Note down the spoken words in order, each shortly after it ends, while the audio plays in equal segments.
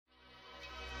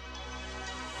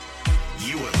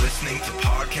You are listening to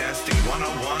Podcasting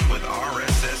 101 with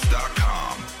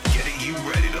RSS.com, getting you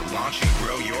ready to launch and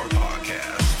grow your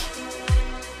podcast.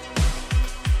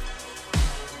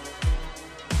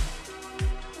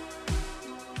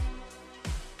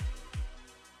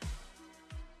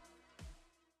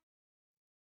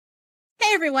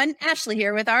 Hey everyone, Ashley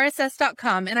here with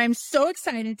RSS.com, and I'm so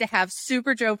excited to have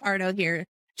Super Joe Pardo here.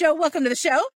 Joe, welcome to the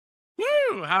show.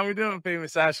 Woo! How we doing,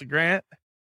 famous Ashley Grant?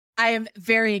 I am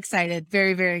very excited,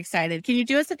 very, very excited. Can you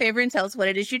do us a favor and tell us what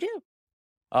it is you do?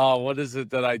 What is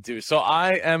it that I do? So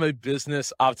I am a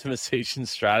business optimization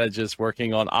strategist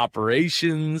working on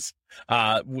operations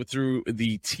through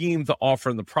the team, the offer,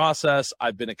 and the process.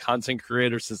 I've been a content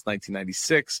creator since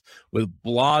 1996 with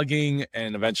blogging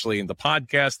and eventually into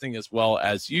podcasting as well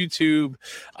as YouTube.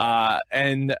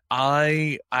 And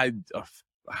I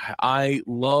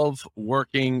love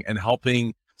working and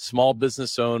helping small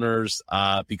business owners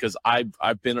because I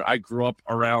grew up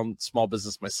around small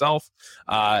business myself,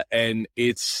 and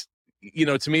it's, you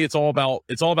know, to me it's all about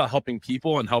helping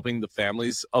people and helping the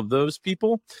families of those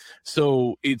people.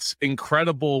 So it's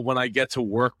incredible when I get to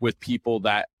work with people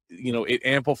that, you know, it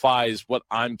amplifies what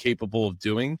I'm capable of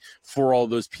doing for all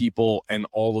those people and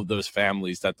all of those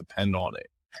families that depend on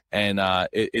it. And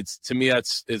it's to me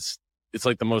it's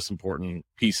like the most important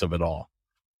piece of it all.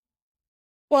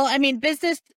 Well, I mean,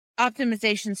 business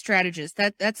optimization strategist,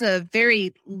 that's a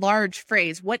very large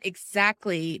phrase. What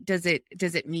exactly does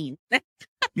it mean?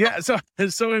 Yeah, so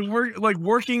we're like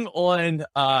working on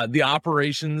the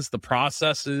operations, the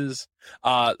processes.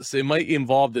 So it might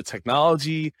involve the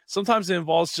technology. Sometimes it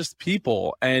involves just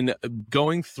people and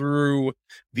going through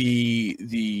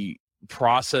the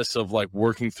process of like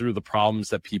working through the problems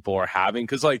that people are having,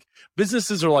 because like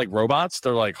businesses are like robots.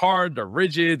 They're like hard, they're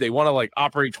rigid, they want to like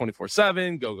operate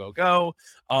 24/7, go,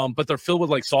 but they're filled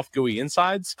with like soft gooey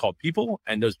insides called people,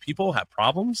 and those people have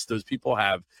problems. Those people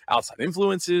have outside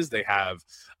influences, they have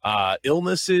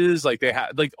illnesses, like they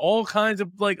have like all kinds of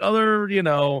like other, you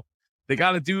know, they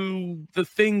got to do the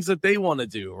things that they want to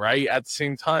do right at the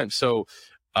same time. So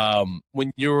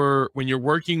when you're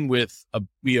working with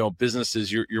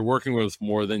businesses, you're working with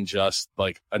more than just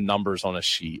like a numbers on a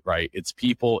sheet, right? It's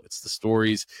people, it's the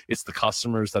stories, it's the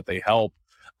customers that they help.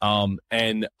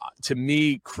 And to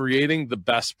me, creating the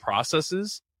best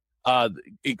processes,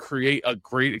 it create a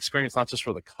great experience, not just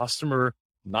for the customer,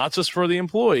 not just for the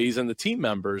employees and the team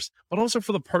members, but also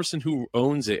for the person who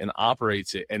owns it and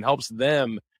operates it, and helps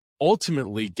them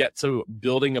ultimately get to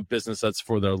building a business that's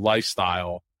for their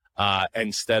lifestyle,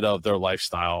 instead of their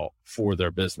lifestyle for their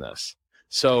business.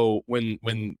 So when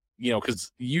you know,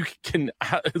 because you can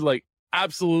like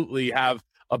absolutely have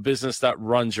a business that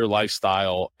runs your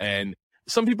lifestyle, and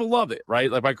some people love it, right?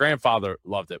 Like my grandfather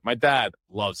loved it, my dad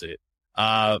loves it,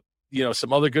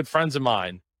 some other good friends of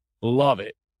mine love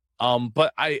it,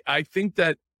 but I think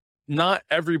that not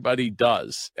everybody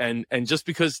does, and just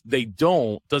because they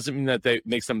don't doesn't mean that they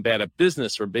makes them bad at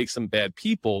business or makes them bad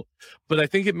people. But I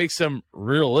think it makes them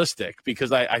realistic,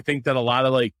 because I think that a lot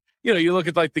of, like, you know, you look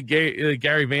at like the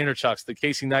Gary Vaynerchuk's, the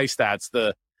Casey Neistats,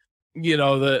 the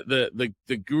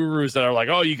gurus that are like,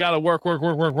 oh, you got to work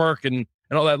and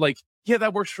all that. Like, yeah,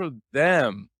 that works for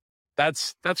them.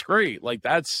 That's great. Like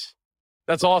that's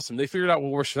awesome. They figured out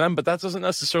what works for them, but that doesn't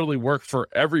necessarily work for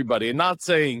everybody. And not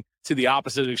saying to the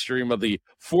opposite extreme of the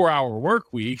 4-hour work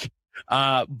week,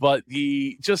 but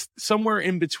the just somewhere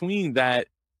in between that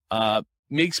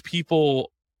makes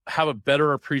people have a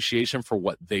better appreciation for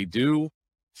what they do,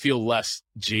 feel less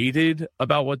jaded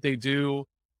about what they do,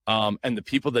 and the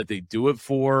people that they do it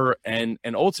for, and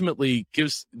ultimately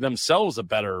gives themselves a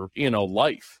better,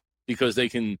 life, because they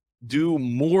can do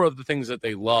more of the things that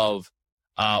they love,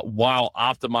 while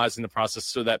optimizing the process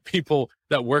so that people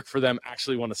that work for them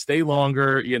actually want to stay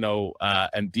longer,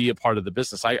 and be a part of the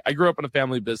business. I grew up in a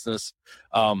family business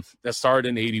that started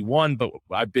in 81, but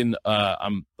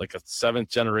I'm like a 7th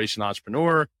generation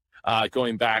entrepreneur,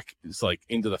 going back, it's like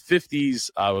into the 50s,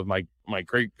 with my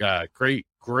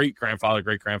great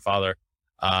grandfather,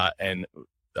 and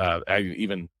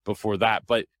even before that.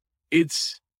 But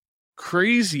it's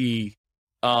crazy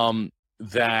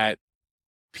that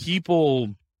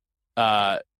people,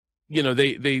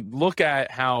 they look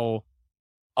at how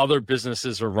other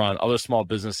businesses are run, other small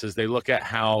businesses. They look at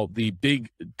how the big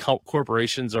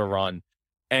corporations are run.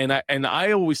 And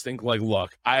I always think, like,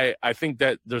 look, I think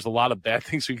that there's a lot of bad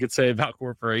things we could say about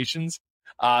corporations,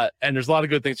 and there's a lot of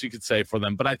good things we could say for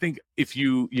them. But I think if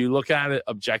you look at it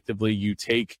objectively, you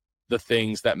take the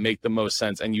things that make the most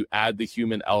sense and you add the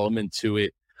human element to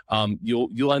it,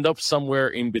 you'll end up somewhere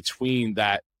in between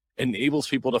that enables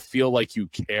people to feel like you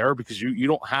care, because you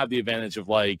don't have the advantage of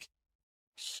like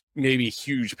maybe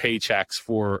huge paychecks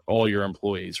for all your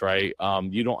employees, right?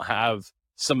 You don't have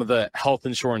some of the health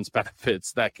insurance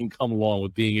benefits that can come along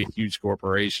with being a huge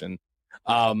corporation.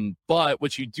 But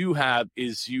what you do have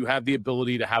is you have the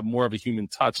ability to have more of a human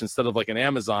touch instead of like an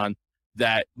Amazon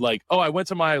that like, oh, I went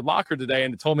to my locker today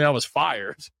and it told me I was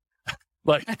fired.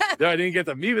 Like, I didn't get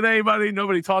to meet with anybody.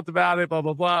 Nobody talked about it, blah,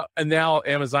 blah, blah. And now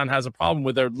Amazon has a problem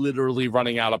where they're literally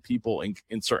running out of people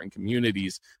in certain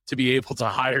communities to be able to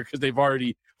hire because they've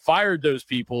already fired those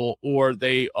people, or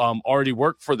they already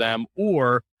work for them,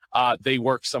 or they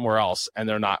work somewhere else and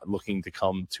they're not looking to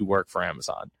come to work for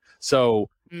Amazon. So,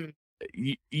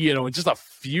 you know, in just a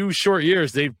few short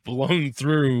years, they've blown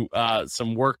through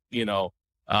some work,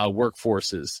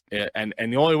 workforces. And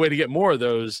the only way to get more of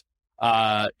those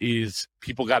is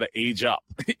people got to age up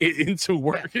into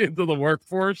the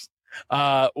workforce,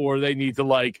 or they need to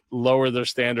like lower their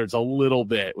standards a little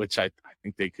bit, which I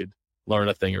think they could learn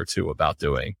a thing or two about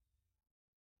doing.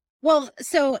 Well,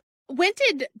 so when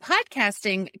did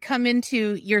podcasting come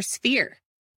into your sphere?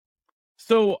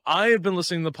 So I have been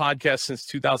listening to the podcast since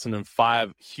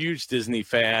 2005. Huge Disney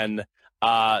fan.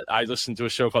 I listened to a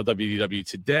show called WDW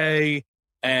Today.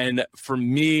 And for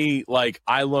me, like,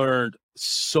 I learned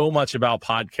so much about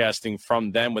podcasting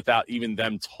from them without even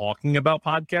them talking about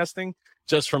podcasting,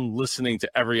 just from listening to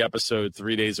every episode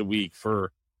 3 days a week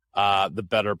for the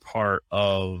better part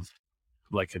of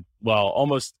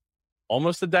almost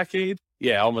a decade.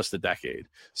 Yeah, almost a decade.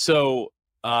 So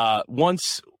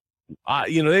once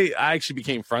I actually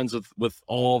became friends with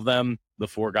all of them, the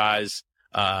four guys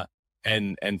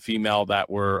and female that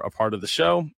were a part of the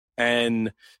show.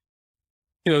 And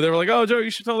they were like, "Oh, Joe, you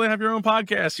should totally have your own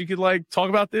podcast. You could like talk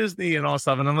about Disney and all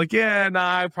stuff." And I'm like, "Yeah,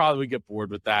 nah, I probably would get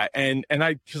bored with that." And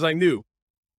because I knew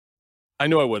I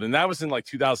would. And that was in like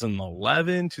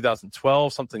 2011,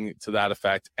 2012, something to that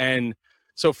effect. And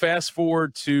so fast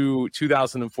forward to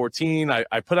 2014, I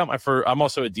put out my first, I'm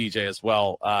also a DJ as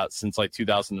well, since like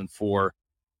 2004.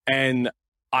 And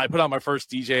I put out my first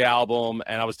DJ album,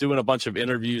 and I was doing a bunch of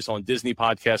interviews on Disney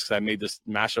podcasts because I made this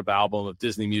mashup album of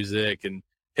Disney music and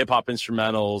hip hop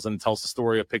instrumentals, and it tells the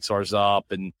story of Pixar's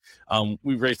Up. And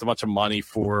we raised a bunch of money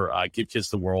for Give Kids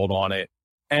the World on it.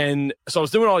 And so I was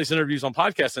doing all these interviews on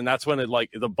podcasts, and that's when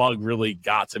the bug really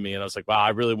got to me. And I was like, wow, I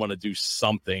really want to do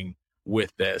something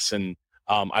with this. And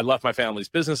I left my family's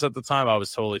business at the time. I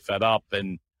was totally fed up.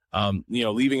 And,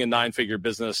 leaving a 9-figure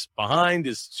business behind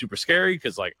is super scary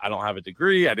because, like, I don't have a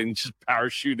degree. I didn't just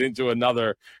parachute into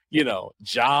another,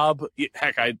 job.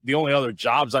 Heck, the only other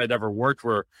jobs I'd ever worked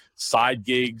were side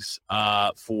gigs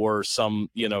for some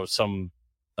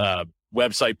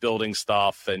website building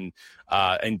stuff and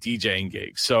DJing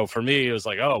gigs. So for me, it was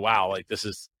like, oh, wow, like this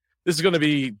is going to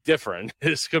be different.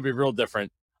 This is going to be real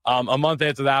different. A month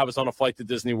after that, I was on a flight to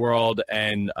Disney World,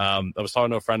 and I was talking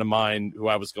to a friend of mine who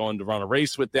I was going to run a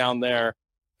race with down there.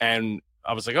 And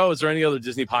I was like, oh, is there any other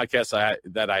Disney podcasts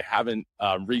that I haven't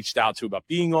reached out to about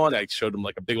being on? I showed him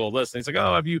like a big old list. And he's like,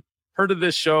 oh, have you heard of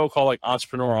this show called like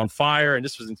Entrepreneur on Fire? And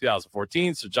this was in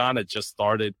 2014. So John had just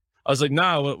started. I was like,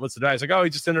 no, what's the guy? He's like, oh,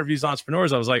 he just interviews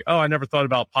entrepreneurs. I was like, oh, I never thought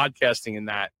about podcasting in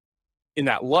that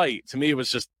light. To me, it was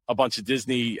just a bunch of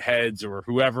Disney heads or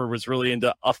whoever was really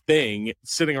into a thing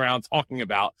sitting around talking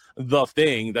about the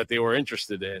thing that they were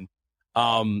interested in.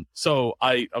 So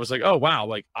I was like, oh, wow,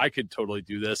 like I could totally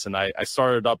do this. And I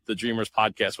started up the Dreamers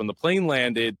podcast. When the plane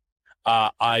landed,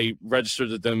 I registered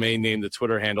the domain name, the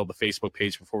Twitter handle, the Facebook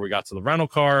page before we got to the rental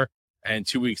car. And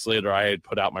 2 weeks later, I had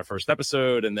put out my first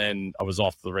episode, and then I was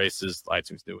off to the races.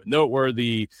 iTunes New and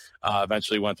Noteworthy.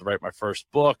 Eventually went to write my first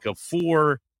book of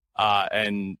 4,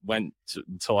 and went to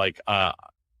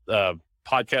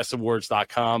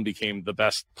podcastawards.com, became the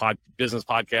best business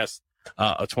podcast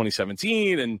of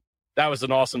 2017. And that was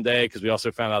an awesome day because we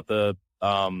also found out the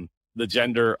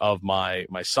gender of my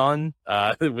son,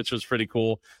 which was pretty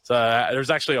cool. So there's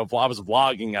actually I was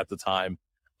vlogging at the time.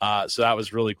 So that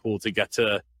was really cool to get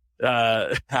to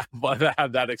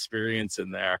have that experience in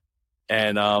there.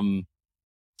 And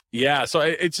so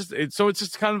it's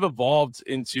just kind of evolved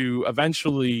into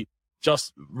eventually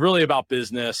just really about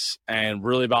business and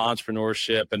really about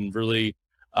entrepreneurship, and really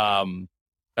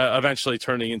eventually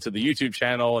turning into the YouTube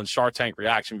channel and Shark Tank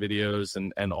reaction videos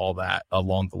and all that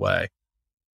along the way.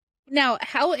 Now,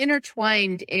 how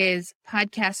intertwined is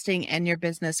podcasting and your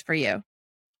business for you?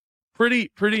 Pretty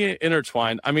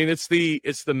intertwined. I mean, it's the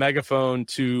megaphone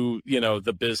to,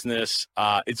 the business.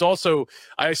 It's also,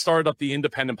 I started up the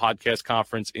Independent Podcast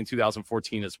Conference in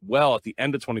 2014 as well, at the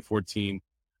end of 2014,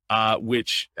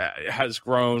 which has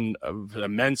grown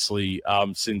immensely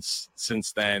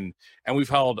since then. And we've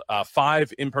held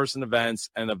 5 in-person events,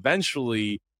 and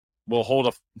eventually we'll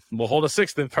hold a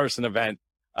sixth in-person event.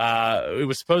 It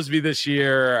was supposed to be this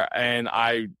year, and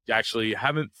I actually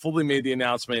haven't fully made the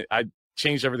announcement. I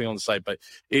changed everything on the site, but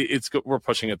it's good. We're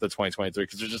pushing it to 2023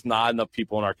 because there's just not enough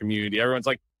people in our community. Everyone's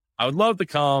like, I would love to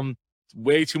come. It's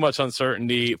way too much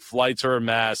uncertainty. Flights are a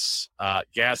mess.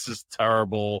 Gas is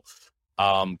terrible.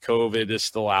 COVID is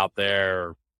still out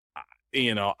there.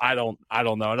 I don't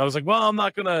know. And I was like, well, I'm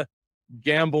not gonna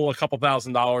gamble a couple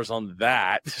 $1,000s on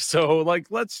that. So like,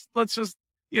 let's just,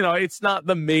 it's not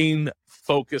the main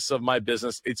focus of my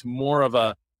business. It's more of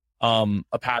a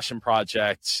passion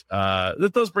project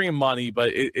that does bring in money,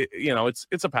 but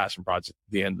it's a passion project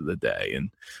at the end of the day.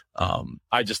 And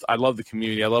I love the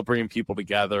community. I love bringing people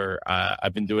together.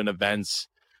 I've been doing events,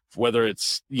 whether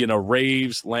it's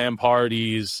raves, LAN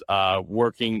parties,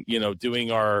 working,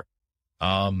 doing our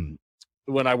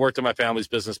when I worked in my family's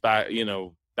business back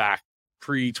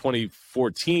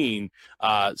pre-2014,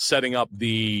 setting up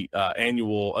the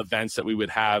annual events that we would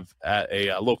have at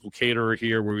a local caterer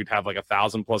here, where we'd have like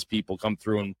 1,000+ people come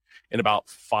through in about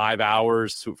 5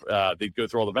 hours. They'd go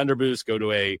through all the vendor booths, go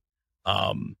to a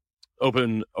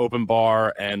open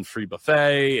bar and free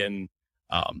buffet, and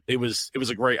it was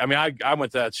a great. I mean, I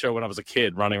went to that show when I was a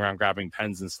kid, running around grabbing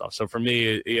pens and stuff. So for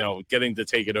me, getting to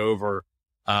take it over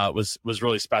was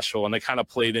really special, and it kind of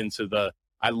played into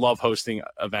I love hosting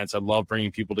events. I love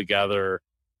bringing people together,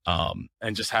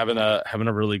 and just having a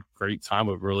really great time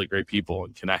with really great people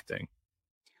and connecting.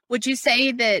 Would you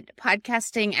say that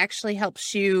podcasting actually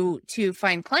helps you to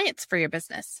find clients for your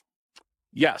business?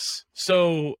 Yes.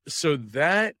 So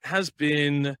that has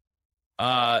been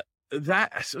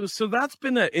that's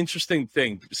been an interesting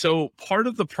thing. So part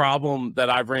of the problem that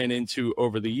I've ran into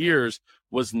over the years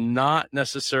was not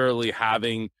necessarily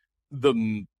having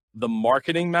the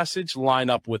marketing message line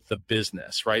up with the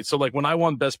business, right? So like when I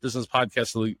won Best Business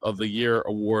Podcast of the Year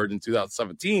award in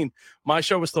 2017, my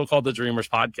show was still called The Dreamers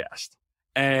Podcast.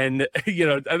 And,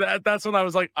 that's when I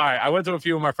was like, all right, I went to a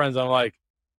few of my friends. And I'm like,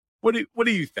 what do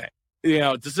you think?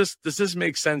 Does this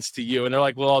make sense to you? And they're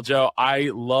like, well, Joe,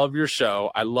 I love your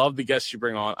show. I love the guests you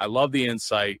bring on. I love the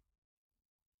insight.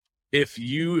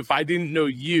 If I didn't know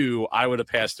you, I would have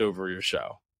passed over your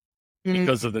show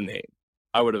because of the name.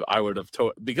 I would have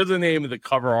told, because of the name of the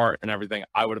cover art and everything,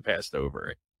 I would have passed over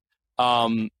it.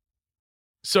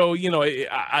 So,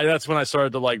 that's when I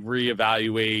started to like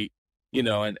reevaluate,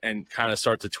 and kind of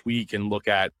start to tweak and look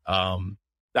at,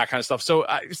 that kind of stuff. So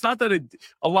it's not that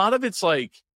a lot of it's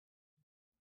like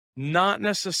not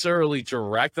necessarily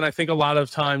direct. And I think a lot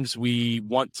of times we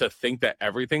want to think that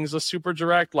everything's a super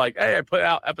direct, like, hey, I put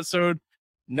out episode,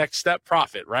 next step,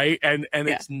 profit, right? And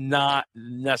It's not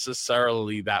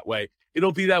necessarily that way.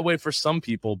 It'll be that way for some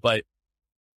people, but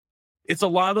it's a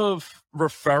lot of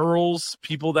referrals,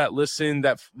 people that listen,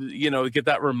 that, get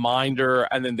that reminder,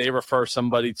 and then they refer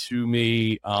somebody to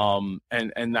me, and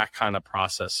that kind of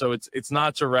process. So it's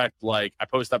not direct, like I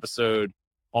post episode,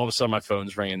 all of a sudden my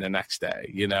phone's ringing the next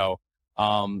day,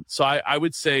 So I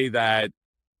would say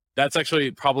that's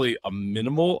actually probably a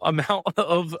minimal amount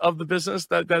of the business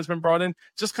that's been brought in.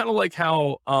 Just kind of like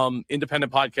how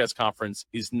Independent Podcast Conference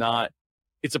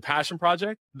it's a passion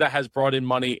project that has brought in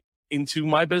money into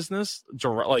my business,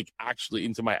 like actually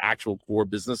into my actual core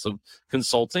business of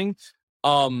consulting.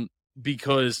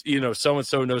 Because,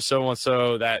 so-and-so knows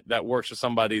so-and-so that works with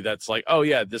somebody that's like, oh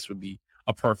yeah, this would be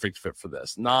a perfect fit for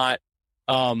this. Not,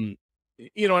 and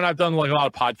I've done like a lot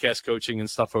of podcast coaching and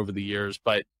stuff over the years,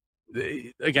 but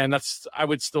again, I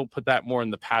would still put that more in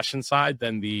the passion side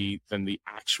than the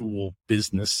actual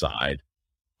business side.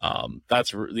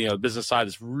 That's, the business side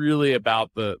is really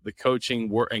about the coaching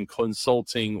work and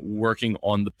consulting, working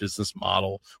on the business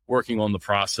model, working on the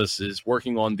processes,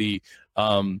 working on the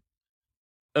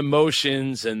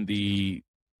emotions and the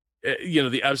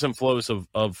ebbs and flows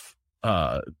of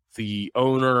the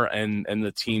owner and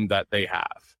the team that they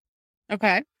have.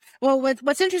 Okay. Well,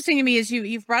 what's interesting to me is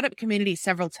you've brought up community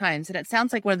several times, and it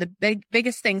sounds like one of the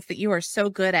biggest things that you are so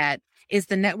good at is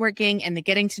the networking and the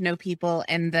getting to know people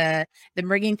and the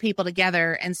bringing people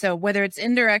together. And so whether it's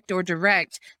indirect or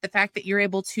direct, the fact that you're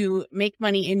able to make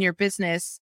money in your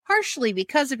business partially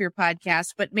because of your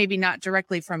podcast, but maybe not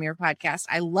directly from your podcast.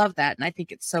 I love that. And I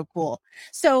think it's so cool.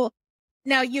 So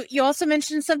now you also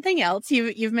mentioned something else.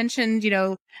 You've mentioned,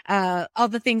 all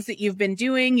the things that you've been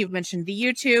doing. You've mentioned the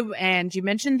YouTube, and you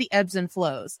mentioned the ebbs and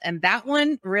flows. And that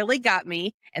one really got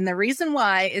me. And the reason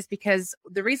why is because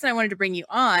the reason I wanted to bring you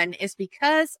on is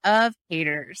because of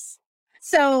haters.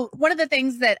 So one of the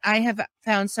things that I have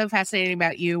found so fascinating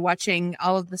about you watching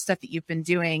all of the stuff that you've been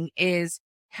doing is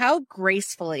how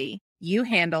gracefully you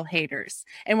handle haters.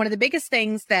 And one of the biggest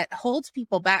things that holds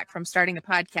people back from starting a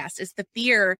podcast is the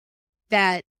fear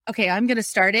that, okay, I'm going to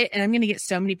start it and I'm going to get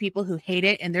so many people who hate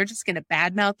it and they're just going to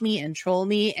badmouth me and troll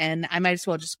me. And I might as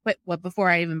well just quit before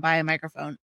I even buy a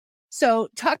microphone. So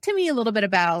talk to me a little bit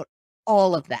about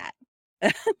all of that,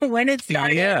 when it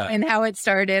started and how it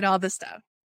started, all the stuff.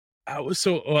 How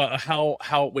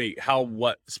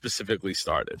what specifically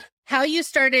started? How you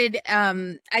started,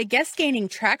 I guess, gaining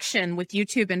traction with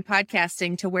YouTube and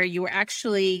podcasting to where you were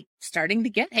actually starting to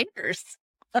get haters.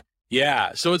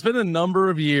 Yeah, so it's been a number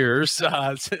of years. So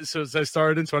I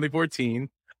started in 2014.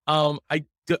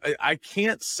 I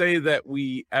can't say that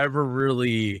we ever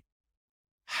really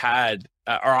had,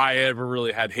 or I ever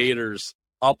really had haters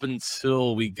up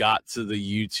until we got to the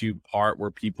YouTube part where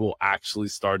people actually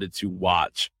started to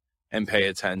watch and pay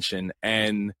attention.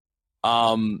 And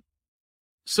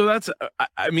so that's,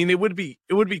 I mean, it would be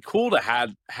cool to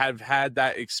have had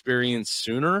that experience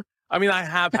sooner. I mean, I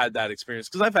have had that experience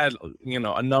because I've had,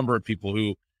 a number of people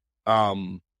who,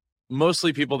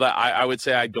 mostly people that I would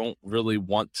say I don't really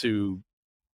want to,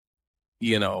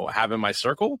 have in my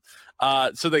circle.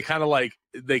 So they kind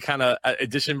of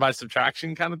addition by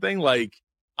subtraction kind of thing. Like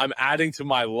I'm adding to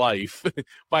my life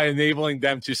by enabling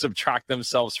them to subtract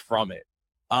themselves from it.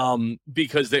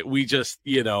 Because we just,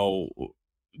 they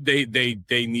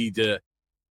need to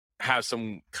have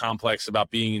some complex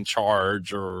about being in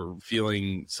charge or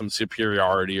feeling some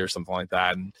superiority or something like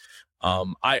that. And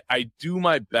I do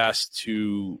my best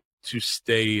to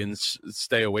stay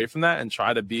away from that and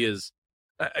try to be as,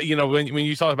 when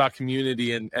you talk about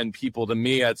community and people, to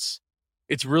me, it's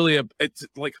really it's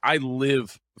like I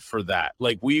live for that.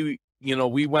 Like we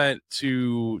went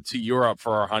to Europe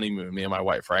for our honeymoon, me and my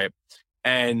wife, right?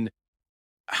 And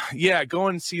yeah, go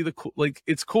and see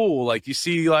it's cool. Like you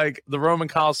see like the Roman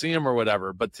Colosseum or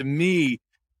whatever. But to me,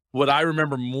 what I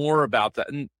remember more about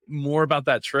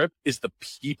that trip is the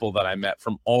people that I met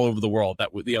from all over the world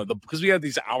that would, because we had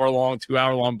these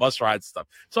 2-hour-long bus rides and stuff.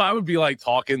 So I would be like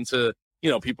talking to,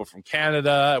 people from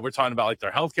Canada. We're talking about like their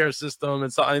healthcare system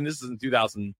and so, and this is in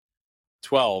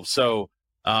 2012. So,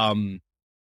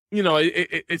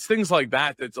 it's things like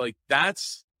that. That's like,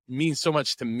 means so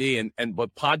much to me. And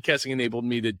what podcasting enabled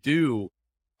me to do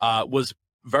was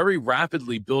very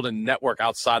rapidly build a network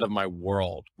outside of my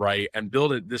world, right? And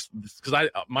build it because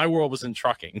my world was in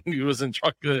trucking. It was in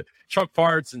truck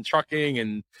parts and trucking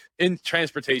and in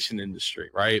transportation industry,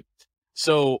 right?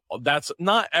 So that's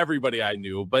not everybody I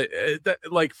knew, but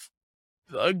like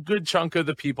a good chunk of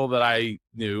the people that I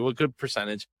knew, a good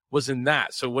percentage was in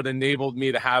that. So what enabled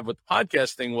me to have with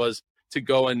podcasting was to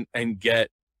go and get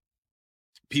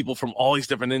people from all these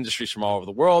different industries from all over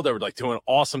the world that were like doing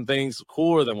awesome things,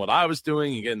 cooler than what I was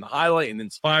doing, and getting the highlight and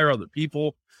inspire other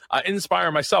people,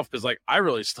 inspire myself. Cause like, I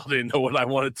really still didn't know what I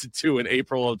wanted to do in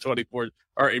April of 2014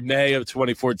 or in May of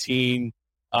 2014,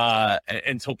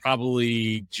 until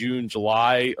probably June,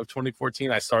 July of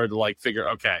 2014. I started to like figure,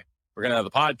 okay, we're going to have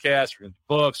the podcast, we're going to do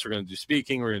books, we're going to do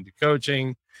speaking, we're going to do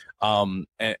coaching, and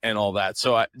all that.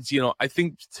 So I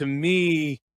think to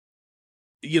me,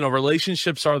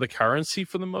 relationships are the currency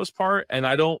for the most part. And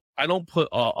I don't put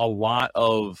a lot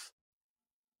of,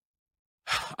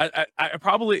 I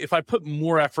probably, if I put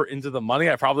more effort into the money,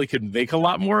 I probably could make a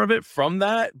lot more of it from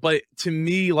that. But to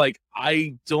me, like,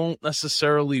 I don't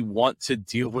necessarily want to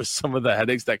deal with some of the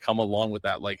headaches that come along with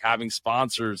that, like having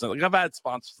sponsors. And like, I've had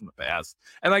sponsors in the past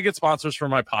and I get sponsors for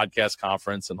my podcast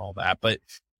conference and all that. But,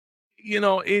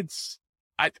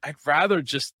 I'd rather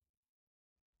just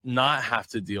not have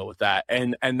to deal with that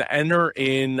and enter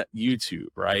in YouTube,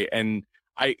 right? And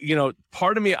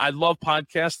part of me, I love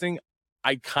podcasting.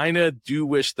 I kind of do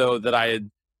wish though that I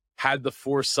had the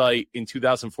foresight in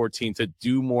 2014 to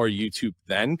do more YouTube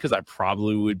then, because I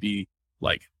probably would be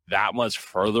like that much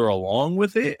further along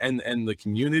with it and the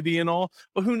community and all.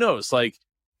 But who knows? Like,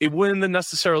 it wouldn't have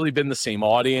necessarily been the same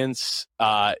audience.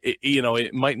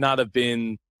 It might not have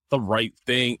been the right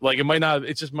thing. Like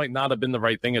it just might not have been the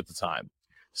right thing at the time.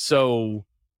 So,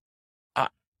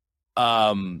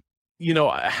 having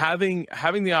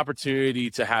the opportunity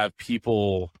to have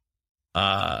people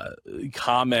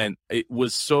comment,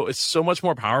 it's so much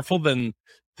more powerful than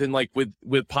like with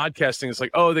podcasting. It's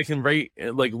like, oh, they can rate,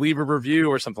 like leave a review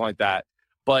or something like that.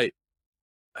 But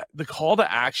the call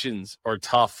to actions are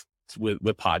tough with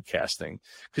podcasting,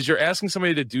 because you're asking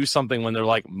somebody to do something when they're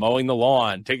like mowing the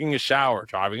lawn, taking a shower,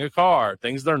 driving a car,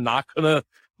 things they're not gonna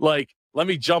like, let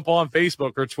me jump on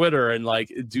Facebook or Twitter and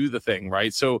like do the thing,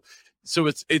 right? So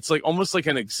it's like almost like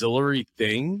an auxiliary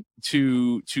thing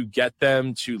to get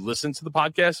them to listen to the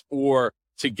podcast or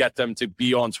to get them to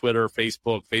be on Twitter,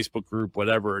 Facebook group,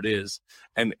 whatever it is,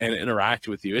 and interact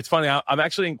with you. It's funny, I'm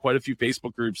actually in quite a few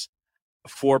Facebook groups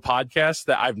for podcasts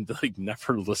that I've like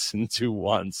never listened to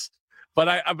once. but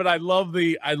I love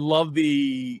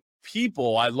the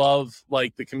people. I love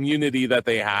like the community that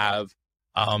they have,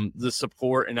 the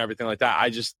support and everything like that. I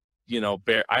just,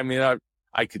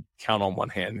 I could count on one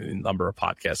hand the number of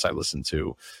podcasts I listen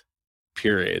to,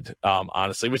 period.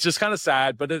 Honestly, which is kind of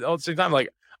sad, but at the same time, like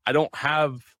I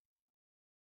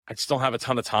just don't have a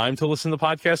ton of time to listen to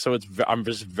podcasts. So I'm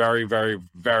just very, very,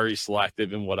 very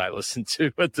selective in what I listen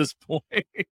to at this point.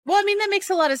 Well, I mean, that makes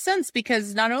a lot of sense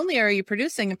because not only are you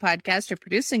producing a podcast, you're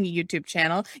producing a YouTube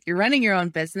channel, you're running your own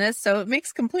business. So it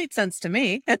makes complete sense to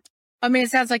me. I mean,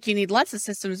 it sounds like you need lots of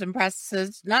systems and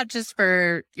processes, not just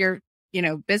for your,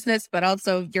 business, but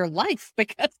also your life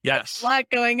because there's a lot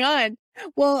going on.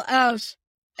 Well,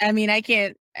 I mean, I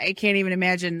can't even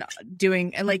imagine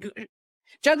doing like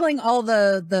juggling all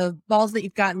the balls that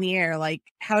you've got in the air. Like,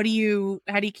 how do you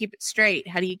keep it straight?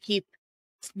 How do you keep,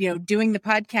 doing the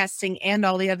podcasting and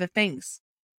all the other things?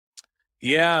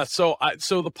 Yeah. So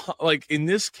in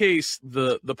this case,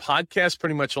 the podcast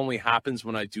pretty much only happens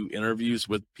when I do interviews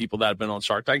with people that have been on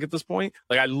Shark Tank at this point.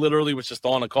 Like I literally was just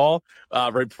on a call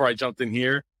right before I jumped in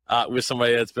here with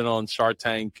somebody that's been on Shark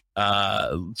Tank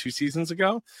 2 seasons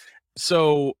ago.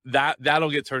 So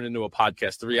that'll get turned into a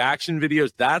podcast. The reaction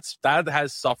videos, that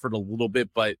has suffered a little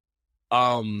bit, but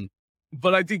I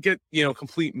did get,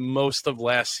 complete most of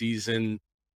last season.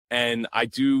 And I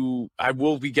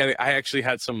will be getting, I actually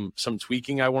had some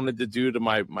tweaking I wanted to do to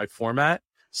my format.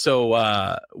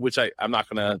 So, which I'm not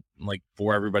going to like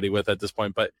bore everybody with at this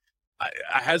point, but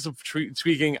I had some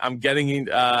tweaking. I'm going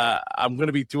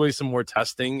to be doing some more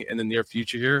testing in the near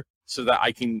future here so that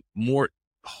I can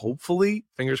hopefully,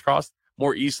 fingers crossed,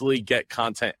 more easily get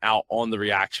content out on the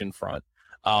reaction front.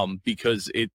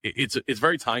 Because it's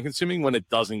very time consuming when it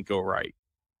doesn't go right.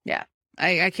 Yeah.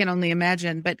 I can only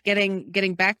imagine, but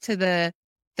getting back to the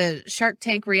Shark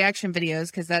Tank reaction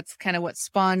videos, because that's kind of what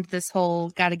spawned this whole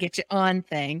got to get you on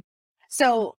thing.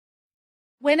 So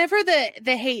whenever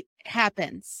the hate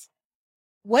happens,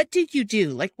 what did you do?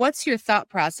 Like, what's your thought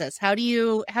process? How do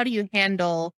you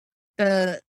handle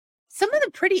some of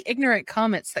the pretty ignorant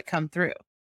comments that come through?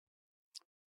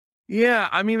 Yeah,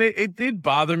 I mean, it did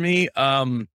bother me.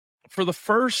 For the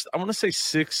first, I want to say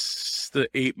 6 to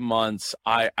 8 months,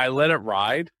 I let it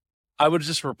ride. I would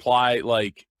just reply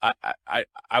like I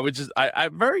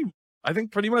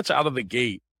think pretty much out of the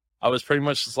gate, I was pretty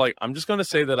much just like, I'm just going to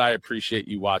say that I appreciate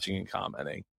you watching and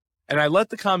commenting, and I let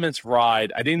the comments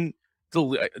ride. I didn't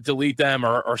delete them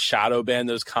or shadow ban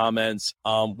those comments,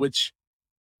 which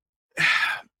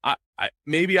I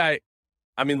mean,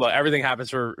 look, everything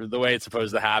happens for the way it's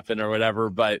supposed to happen or whatever,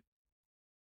 but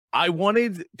I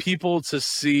wanted people to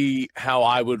see how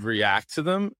I would react to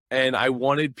them. And I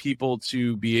wanted people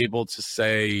to be able to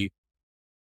say,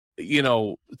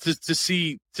 to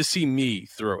see me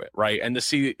through it. Right. And to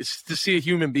see a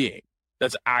human being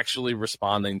that's actually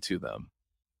responding to them.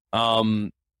 I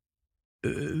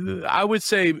would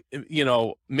say,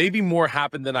 maybe more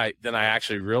happened than I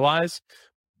actually realized,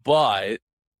 but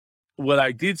what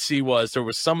I did see was there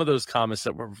was some of those comments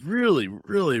that were really,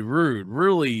 really rude,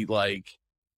 really like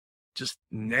just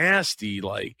nasty,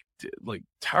 like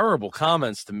terrible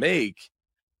comments to make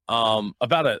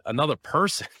about another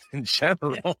person in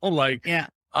general. Like, yeah.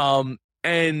 And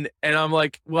I'm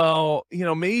like, well,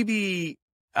 maybe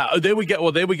they would get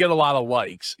a lot of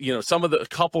likes. A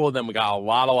couple of them got a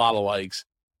lot of likes.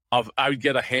 I would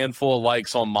get a handful of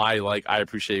likes on my I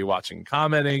appreciate you watching and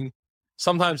commenting.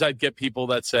 Sometimes I'd get people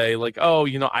that say like, oh,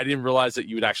 I didn't realize that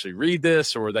you would actually read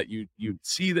this or that you'd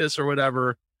see this or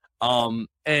whatever.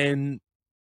 And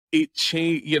it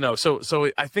changed,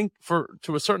 so I think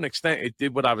to a certain extent, it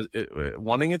did what I was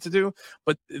wanting it to do.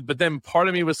 But then part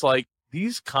of me was like,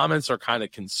 these comments are kind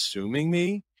of consuming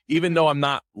me, even though I'm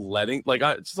not letting,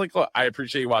 it's like, look, I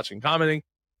appreciate you watching and commenting.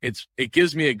 It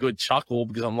gives me a good chuckle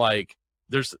because I'm like,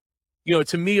 there's,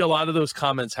 to me, a lot of those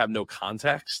comments have no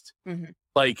context. Mm-hmm.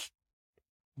 Like,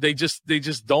 they just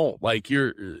don't. Like,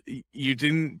 you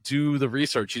didn't do the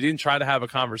research. You didn't try to have a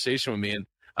conversation with me. And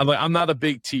I'm not a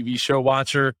big TV show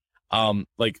watcher,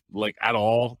 like at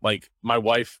all. Like, my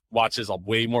wife watches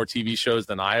way more TV shows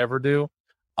than I ever do.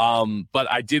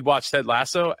 But I did watch Ted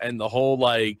Lasso, and the whole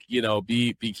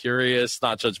be curious,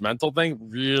 not judgmental thing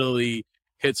really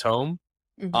hits home.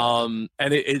 Mm-hmm.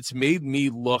 And it's made me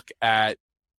look at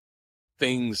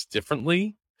things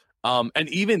differently. And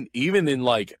even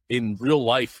in real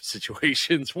life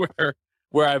situations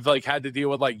where I've had to deal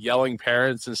with yelling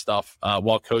parents and stuff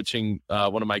while coaching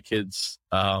one of my kids'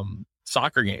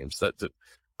 soccer games.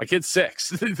 My kid's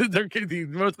 6. Most of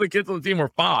the kids on the team were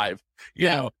 5.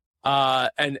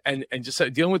 and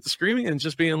just dealing with the screaming and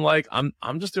just being like,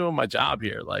 I'm just doing my job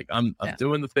here. Like I'm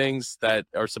doing the things that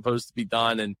are supposed to be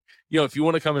done. And, if you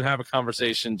want to come and have a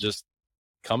conversation, just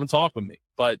come and talk with me.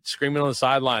 But screaming on the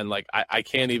sideline, like I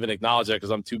can't even acknowledge that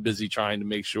because I'm too busy trying to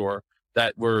make sure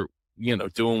that we're,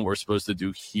 doing what we're supposed to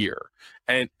do here.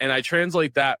 And I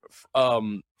translate that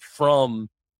from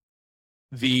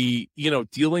the,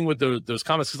 dealing with those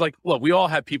comments. Because, like, look, we all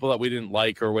had people that we didn't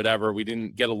like or whatever, we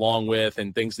didn't get along with,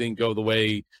 and things didn't go the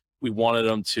way we wanted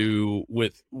them to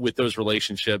with those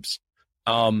relationships.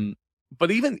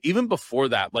 But even before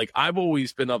that, like, I've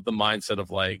always been of the mindset of,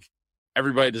 like,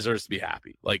 everybody deserves to be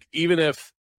happy. Like, even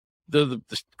if they're the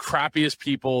crappiest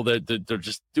people, that they're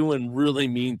just doing really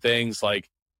mean things, like,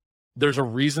 there's a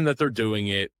reason that they're doing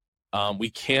it. We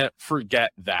can't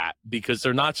forget that, because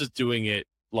they're not just doing it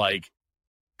like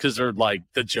because they're like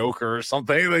the Joker or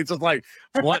something. They just like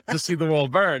want to see the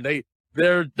world burn.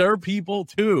 They're people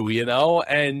too,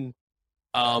 and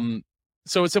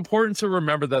so it's important to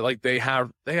remember that, like, they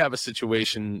have a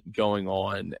situation going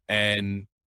on, and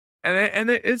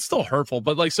it's still hurtful,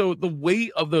 but, like, so the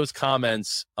weight of those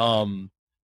comments kind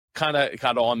of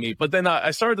got on me. But then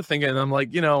I started to think, and I'm like,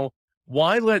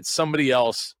 why let somebody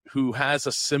else who has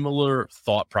a similar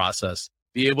thought process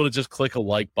be able to just click a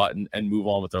like button and move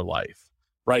on with their life,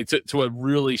 right? To a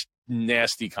really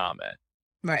nasty comment.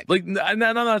 Right. Like, and I'm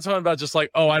not talking about just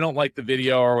like, oh, I don't like the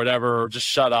video or whatever, or just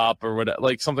shut up or whatever,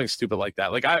 like something stupid like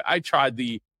that. Like I tried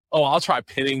I'll try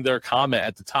pinning their comment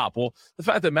at the top. Well, the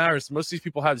fact that matters, most of these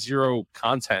people have zero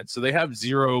content, so they have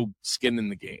zero skin in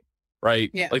the game, right?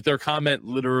 Yeah. Like, their comment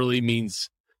literally means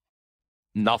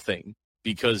nothing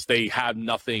because they have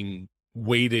nothing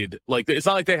weighted. Like, it's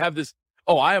not like they have this,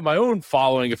 oh, I have my own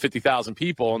following of 50,000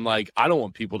 people, and, like, I don't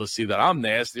want people to see that I'm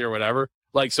nasty or whatever.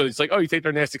 Like, so it's like, oh, you take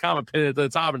their nasty comment, pin it at the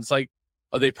top, and it's like,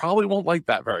 oh, they probably won't like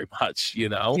that very much,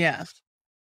 Yeah.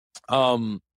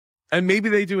 And maybe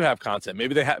they do have content.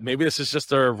 Maybe maybe this is just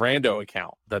their rando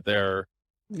account that they're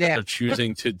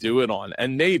choosing to do it on.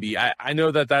 And maybe I know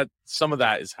that some of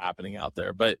that is happening out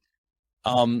there, but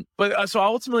so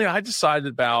ultimately I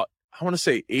decided about, I want to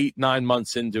say 8-9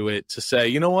 months into it, to say,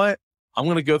 you know what? I'm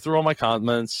going to go through all my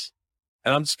comments,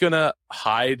 and I'm just going to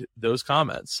hide those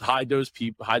comments, hide those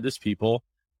people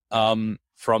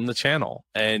from the channel,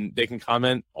 and they can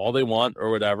comment all they want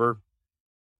or whatever,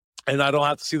 and I don't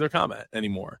have to see their comment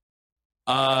anymore.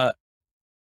 And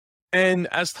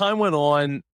as time went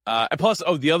on, and plus,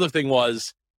 the other thing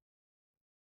was,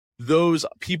 those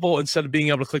people, instead of being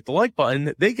able to click the like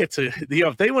button, they get to,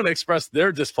 if they want to express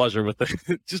their displeasure with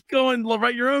it, just go and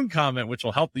write your own comment, which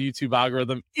will help the YouTube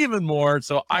algorithm even more.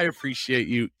 So I appreciate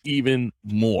you even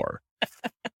more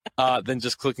than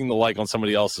just clicking the like on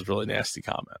somebody else's really nasty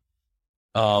comment.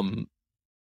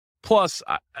 Plus,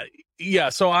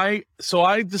 so I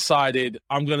decided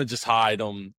I'm gonna just hide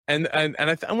them, and I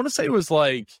want to say it was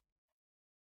like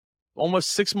almost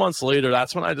 6 months later.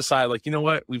 That's when I decided, like, you know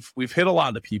what, we've hit a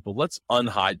lot of people. Let's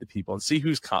unhide the people and see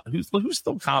who's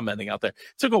still commenting out there.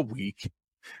 It took a week.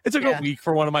 It took a week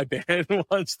for one of my band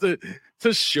ones to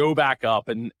show back up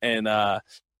and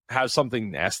have something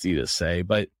nasty to say.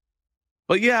 But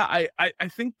yeah, I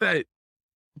think that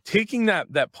taking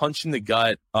that punch in the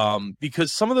gut,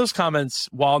 because some of those comments,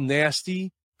 while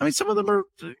nasty, I mean, some of them are,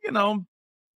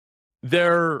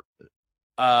 they're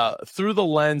through the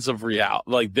lens of reality,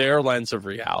 like their lens of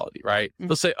reality, right? Mm-hmm.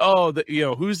 They'll say, oh,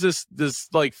 who's this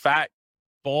like fat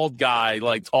bald guy,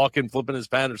 like talking, flipping his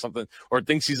pen or something, or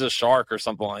thinks he's a shark or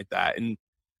something like that. And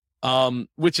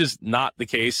which is not the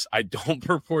case. I don't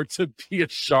purport to be a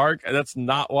shark, and that's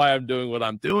not why I'm doing what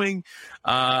I'm doing.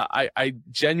 I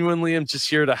genuinely am just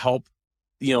here to help,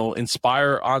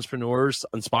 inspire entrepreneurs,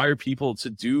 inspire people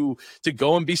to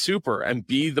go and be super and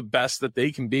be the best that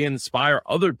they can be, and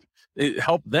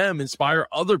help them inspire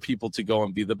other people to go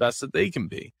and be the best that they can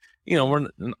be. I'm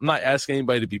not asking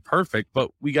anybody to be perfect,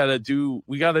 but we gotta do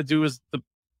is the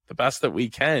best that we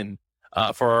can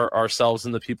for ourselves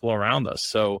and the people around us.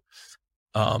 So,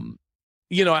 having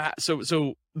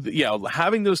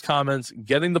those comments,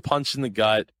 getting the punch in the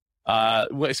gut,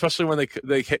 especially when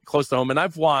they hit close to home. And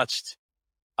I've watched,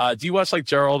 do you watch like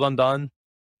Gerald Undone?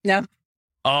 No.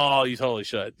 Oh, you totally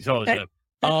should.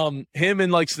 Him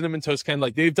and like Cinnamon Toast Ken,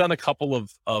 like they've done a couple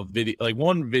of video, like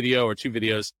one video or two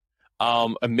videos,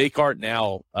 and Make Art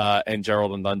Now, and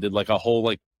Gerald Undone did like a whole,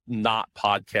 like, not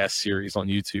podcast series on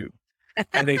YouTube.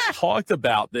 And they talked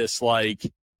about this, like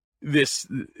this,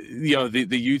 the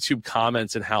YouTube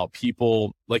comments and how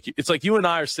people, like, it's like you and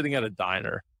I are sitting at a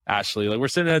diner, Ashley, like we're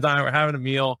sitting at a diner, we're having a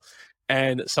meal,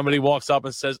 and somebody walks up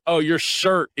and says, oh, your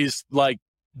shirt is like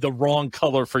the wrong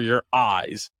color for your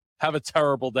eyes. have a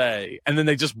terrible day, and then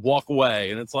they just walk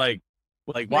away, and it's like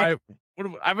why?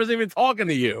 I wasn't even talking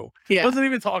to you. Yeah. I wasn't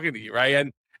even talking to you,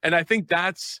 right? And I think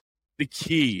that's the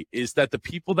key, is that the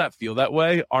people that feel that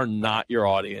way are not your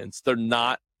audience. They're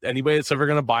not anybody that's ever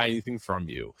going to buy anything from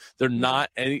you. They're not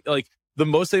any, like, the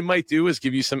most they might do is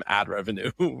give you some ad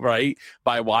revenue, right?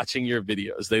 By watching your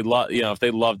videos. They love, if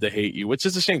they love to hate you, which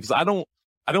is a shame, because I don't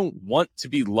want to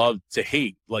be loved to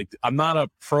hate. Like, I'm not a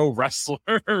pro wrestler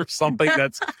or something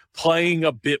that's playing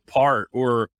a bit part,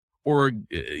 or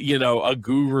a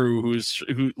guru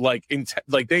who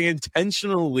they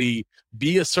intentionally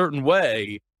be a certain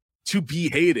way to be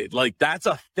hated. Like, that's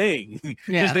a thing.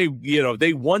 Because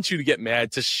they want you to get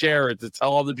mad, to share it, to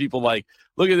tell other people, like,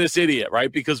 look at this idiot,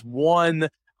 right? Because one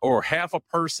or half a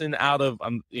person out of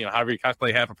however you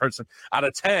calculate half a person out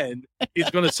of 10 is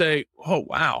going to say, oh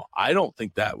wow, I don't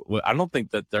think that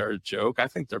they're a joke. I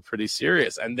think they're pretty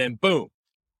serious. And then boom,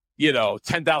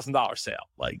 $10,000 sale,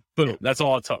 like boom, that's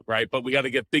all it took, right? But we got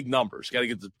to get big numbers. Got to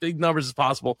get as big numbers as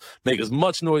possible, make as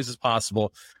much noise as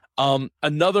possible.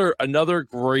 Another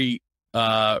great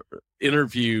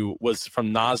interview was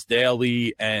from Nas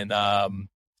Daily and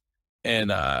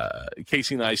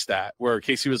Casey Neistat, where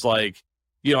Casey was like,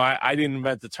 I didn't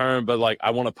invent the term, but like,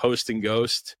 I want to post and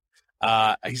ghost.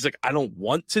 He's like, I don't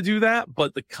want to do that,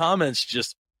 but the comments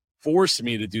just force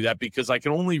me to do that, because I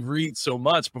can only read so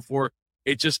much before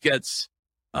it just gets,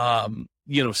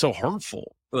 so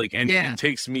hurtful, like, and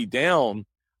takes me down.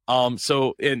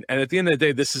 So at the end of the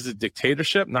day, this is a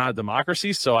dictatorship, not a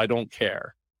democracy. So I don't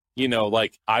care,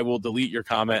 like, I will delete your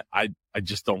comment. I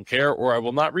just don't care, or I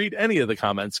will not read any of the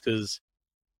comments, because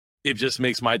it just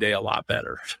makes my day a lot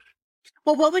better.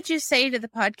 Well, what would you say to the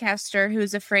podcaster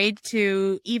who's afraid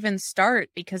to even start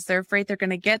because they're afraid they're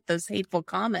going to get those hateful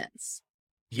comments?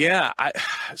 Yeah.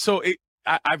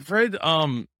 I've read,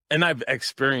 and I've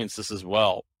experienced this as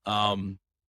well.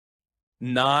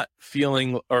 Not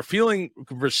feeling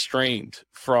restrained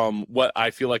from what I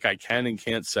feel like I can and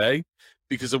can't say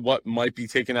because of what might be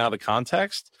taken out of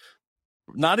context.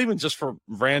 Not even just for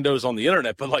randos on the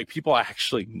internet, but like people I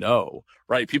actually know,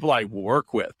 right? People I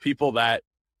work with, people that,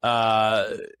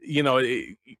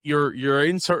 you're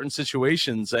in certain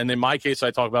situations. And in my case,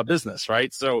 I talk about business,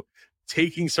 right? So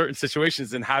taking certain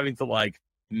situations and having to like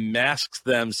mask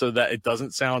them so that it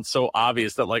doesn't sound so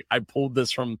obvious that like I pulled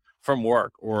this from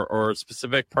work or a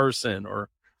specific person or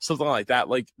something like that.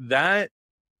 Like that,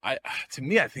 I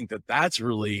think that's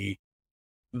really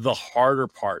the harder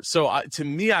part. So to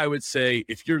me, I would say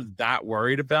if you're that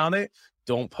worried about it,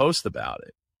 don't post about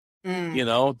it.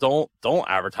 Don't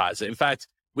advertise it. In fact,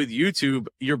 with YouTube,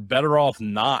 you're better off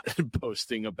not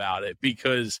posting about it,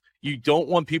 because you don't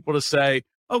want people to say,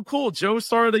 oh, cool, Joe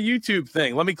started a YouTube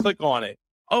thing. Let me click on it.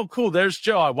 Oh, cool, there's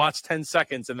Joe. I watched 10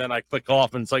 seconds and then I click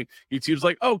off, and it's like, YouTube's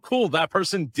like, oh, cool, that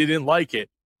person didn't like it.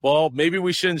 Well, maybe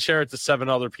we shouldn't share it to 7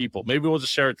 other people. Maybe we'll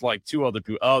just share it to like 2 other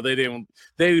people. Oh,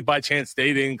 by chance,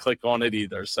 they didn't click on it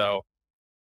either. So,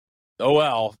 oh,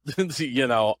 well,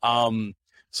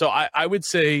 so I would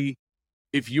say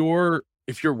if you're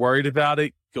worried about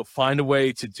it, you'll find a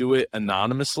way to do it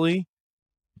anonymously.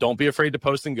 Don't be afraid to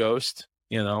post and ghost,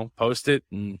 post it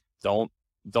and don't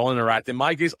interact. In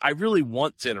my case, I really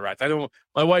want to interact.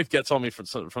 My wife gets on me from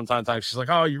time to time. She's like,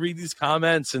 oh, you read these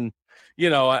comments and,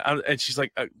 and she's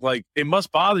like, it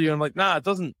must bother you. I'm like, nah, it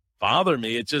doesn't bother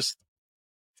me. It just,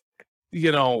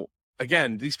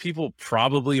 again, these people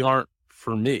probably aren't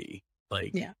for me.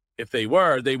 Like, if they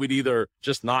were, they would either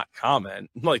just not comment,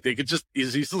 like they could just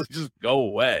easily just go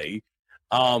away.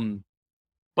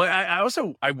 But I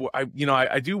also, I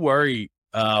do worry,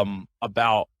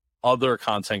 about other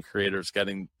content creators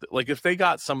getting, like, if they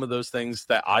got some of those things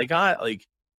that I got, like,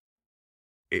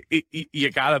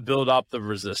 you got to build up the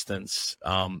resistance.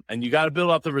 And you got to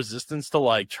build up the resistance to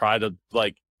like, try to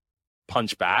like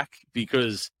punch back,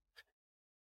 because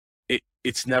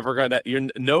it's never gonna,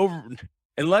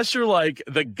 unless you're like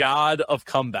the god of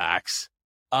comebacks.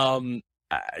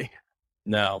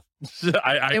 No,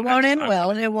 it won't end well.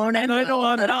 It won't end. I know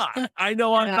I'm not. I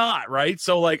know I'm not. Right.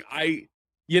 So like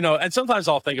and sometimes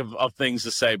I'll think of things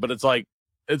to say, but it's like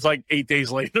 8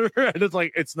 days later, and it's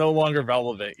like it's no longer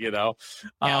relevant.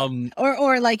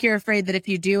 Or like you're afraid that if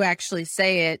you do actually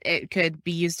say it, it could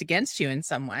be used against you in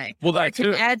some way. Well, that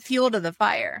could add fuel to the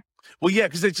fire. Well, yeah,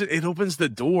 because it opens the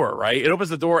door, right? It opens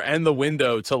the door and the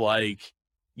window to like,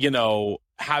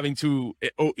 having to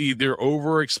either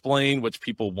over explain, which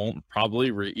people won't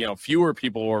probably read, fewer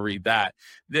people will read that.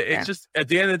 It's just, at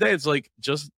the end of the day, it's like,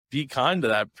 just be kind to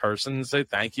that person and say,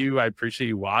 thank you, I appreciate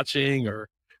you watching, or,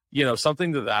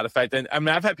 something to that effect. And I mean,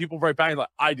 I've had people write back like,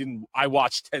 I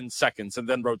watched 10 seconds and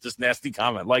then wrote this nasty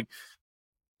comment. Like,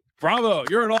 bravo,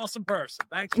 you're an awesome person.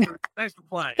 Thanks for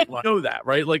playing. Like, I know that,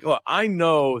 right? Like, look, I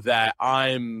know that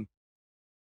I'm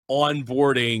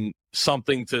onboarding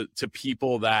something to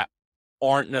people that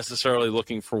aren't necessarily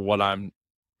looking for what I'm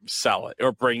selling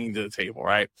or bringing to the table,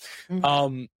 right?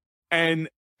 Mhm. And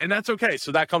that's okay.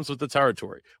 So that comes with the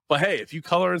territory. But hey, if you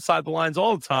color inside the lines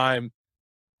all the time,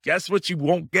 guess what you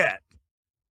won't get?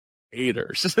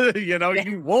 Haters.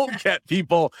 You won't get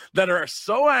people that are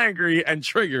so angry and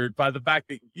triggered by the fact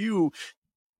that you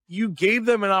gave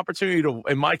them an opportunity to,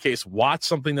 in my case, watch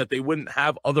something that they wouldn't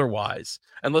have otherwise,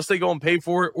 unless they go and pay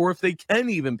for it, or if they can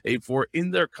even pay for it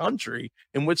in their country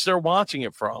in which they're watching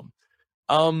it from.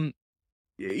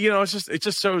 It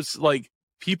just shows like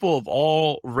people of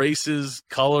all races,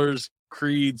 colors,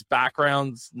 creeds,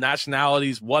 backgrounds,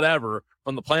 nationalities, whatever,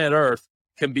 from the planet Earth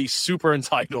can be super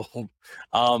entitled.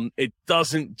 It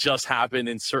doesn't just happen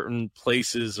in certain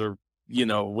places or,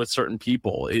 with certain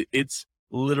people. It's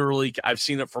literally, I've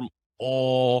seen it from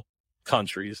all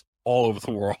countries all over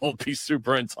the world be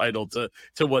super entitled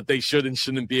to what they should and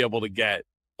shouldn't be able to get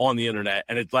on the internet.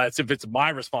 And that's if it's my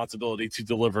responsibility to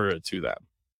deliver it to them.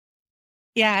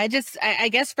 Yeah, I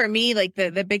guess for me, like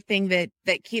the big thing that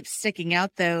keeps sticking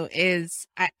out though is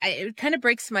it kind of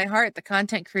breaks my heart, the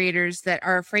content creators that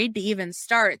are afraid to even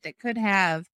start, that could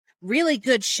have really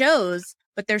good shows,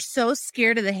 but they're so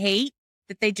scared of the hate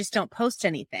that they just don't post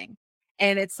anything.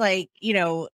 And it's like,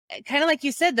 kind of like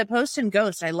you said, the post and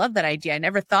ghost. I love that idea. I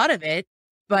never thought of it,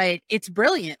 but it's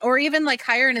brilliant. Or even like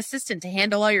hire an assistant to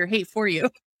handle all your hate for you.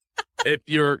 If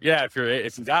you got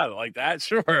it like that,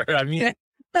 sure. I mean,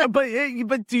 but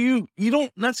you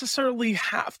don't necessarily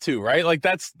have to, right? Like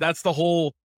that's the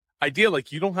whole idea.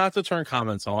 Like you don't have to turn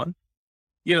comments on.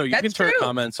 You That's can turn true.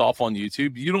 comments off on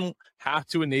YouTube. You don't have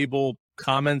to enable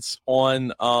comments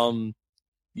on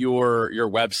your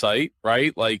website,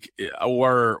 right? Like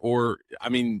or I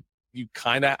mean, you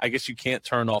kind of, I guess you can't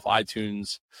turn off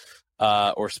iTunes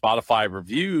or Spotify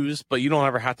reviews, but you don't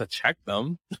ever have to check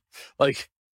them. Like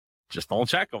just don't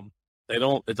check them.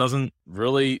 It doesn't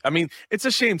really, I mean, it's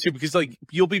a shame too, because like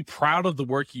you'll be proud of the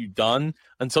work you've done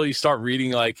until you start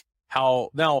reading like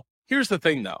now here's the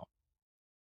thing though.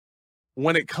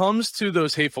 When it comes to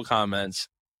those hateful comments,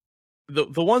 the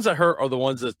ones that hurt are the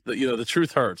ones that, the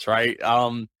truth hurts, right?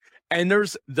 And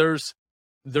there's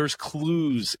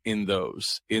clues in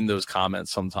those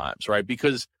comments sometimes, right?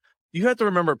 Because you have to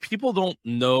remember, people don't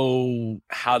know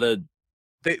how to,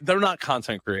 they're not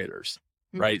content creators.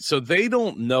 Right. So they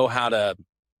don't know how to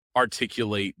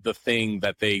articulate the thing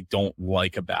that they don't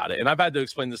like about it. And I've had to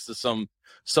explain this to some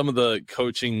of the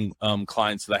coaching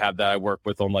clients that I have that I work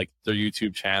with on like their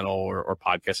YouTube channel or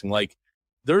podcasting. Like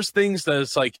there's things that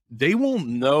it's like, they won't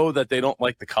know that they don't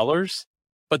like the colors,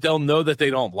 but they'll know that they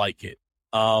don't like it.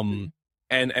 And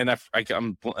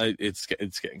it's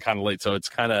getting kind of late. So it's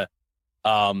kind of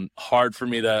hard for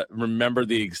me to remember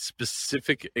the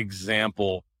specific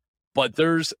example, but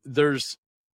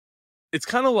it's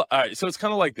kind of so it's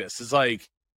kind of like this. It's like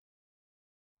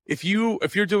if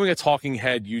you're doing a talking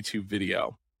head YouTube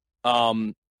video,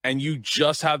 and you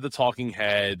just have the talking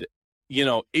head,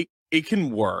 it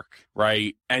can work,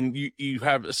 right? And you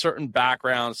have a certain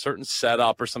background, certain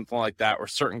setup, or something like that, or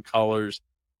certain colors.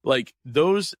 Like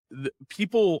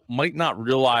people might not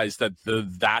realize that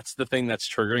that's the thing that's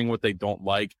triggering what they don't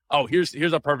like. Oh, here's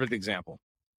a perfect example.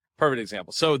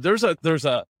 So there's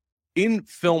a in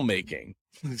filmmaking.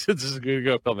 This is going to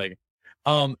go filmmaking.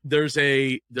 There's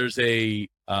a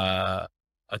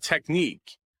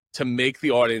technique to make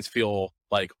the audience feel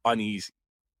like uneasy,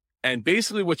 and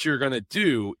basically what you're going to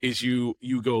do is you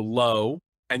go low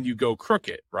and you go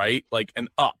crooked, right? Like an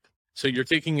up. So you're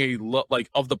taking a low, like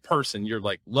of the person, you're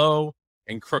like low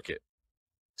and crooked.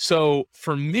 So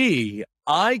for me,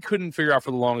 I couldn't figure out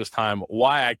for the longest time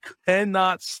why I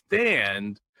cannot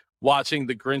stand watching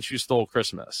The Grinch Who Stole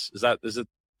Christmas. Is it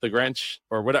The Grinch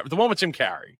or whatever? The one with Jim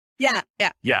Carrey. Yeah.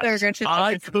 Yes.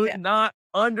 I could not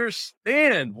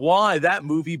understand why that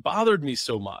movie bothered me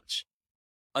so much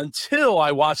until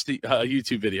I watched the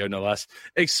YouTube video, no less,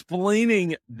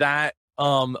 explaining that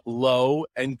low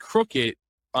and crooked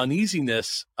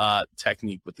uneasiness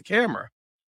technique with the camera.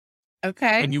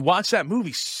 Okay. And you watch that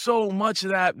movie, so much of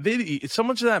that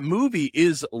movie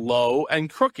is low and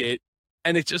crooked,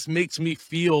 and it just makes me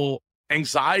feel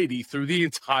anxiety through the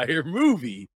entire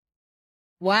movie.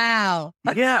 Wow.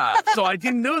 Yeah. So I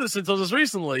didn't know this until just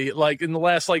recently, like in the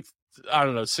last, like, I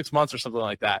don't know, 6 months or something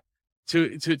like that,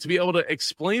 to be able to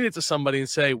explain it to somebody and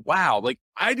say, wow, like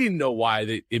I didn't know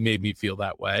why it made me feel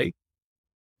that way,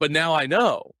 but now I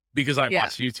know because I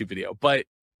watched a YouTube video. But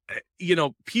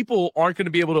people aren't going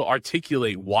to be able to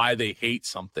articulate why they hate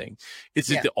something. Is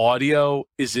it Yeah. the audio?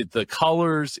 Is it the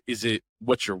colors? Is it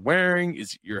what you're wearing?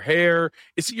 Is it your hair?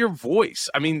 Is it your voice?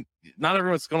 I mean, not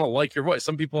everyone's going to like your voice.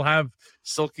 Some people have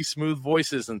silky smooth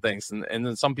voices and things, and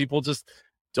then some people just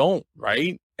don't,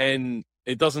 right? And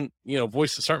it doesn't,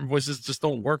 certain voices just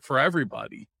don't work for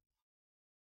everybody.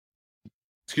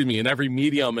 Excuse me, in every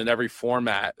medium and every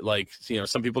format. Like,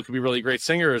 some people could be really great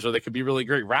singers, or they could be really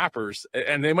great rappers,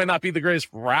 and they might not be the greatest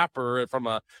rapper from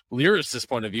a lyricist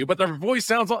point of view, but their voice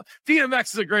sounds.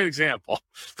 DMX is a great example.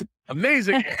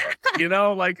 Amazing,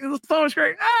 like the song's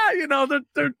great.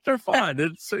 They're fun.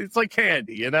 It's like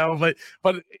candy,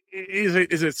 But is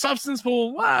it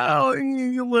substanceful?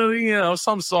 Well,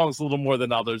 some songs a little more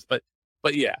than others, but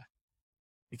yeah.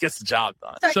 It gets the job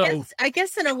done. So I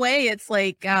guess in a way, it's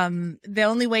like the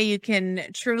only way you can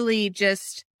truly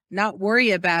just not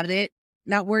worry about it,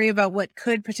 not worry about what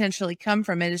could potentially come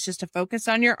from it, is just to focus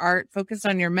on your art, focus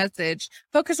on your message,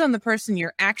 focus on the person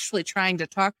you're actually trying to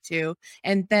talk to,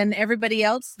 and then everybody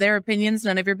else, their opinions,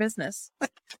 none of your business.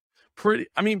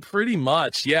 Pretty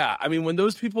much, yeah. I mean, when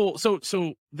those people, so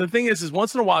the thing is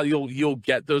once in a while you'll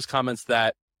get those comments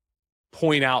that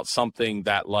point out something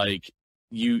that like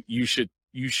you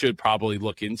should probably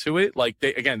look into it. Like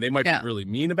they might be really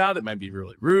mean about it, might be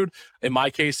really rude. In my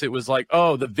case, it was like,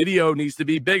 oh, the video needs to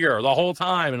be bigger the whole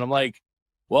time. And I'm like,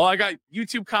 well, I got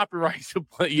YouTube copyright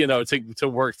to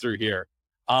work through here.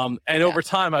 Over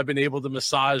time, I've been able to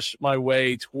massage my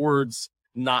way towards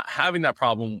not having that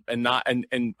problem and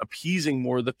appeasing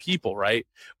more of the people, right?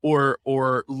 Or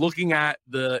looking at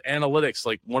the analytics.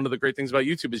 Like, one of the great things about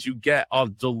YouTube is you get a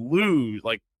deluge,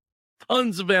 like,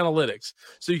 tons of analytics,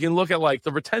 so you can look at like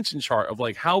the retention chart of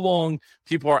like how long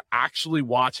people are actually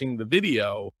watching the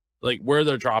video, like where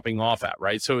they're dropping off at,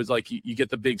 right? So it's like you get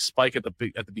the big spike at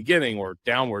the beginning, or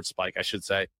downward spike, I should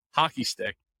say, hockey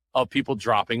stick of people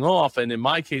dropping off. And in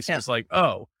my case, it's like,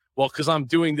 oh, well, because I'm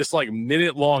doing this like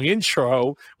minute-long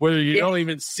intro where you don't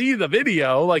even see the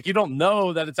video, like you don't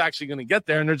know that it's actually going to get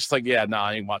there, and they're just like, yeah, no,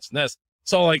 I ain't watching this.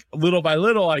 So like little by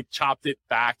little, I chopped it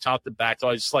back. So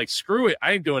I just like, screw it.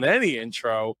 I ain't doing any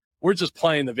intro. We're just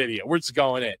playing the video. We're just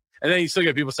going in. And then you still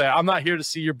get people say, I'm not here to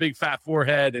see your big fat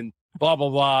forehead and blah, blah,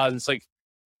 blah. And it's like,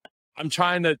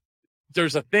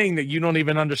 there's a thing that you don't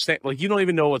even understand. Like, you don't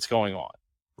even know what's going on.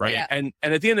 Right. Yeah. And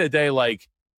at the end of the day, like,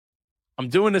 I'm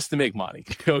doing this to make money.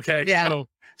 Okay. Yeah.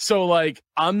 So like,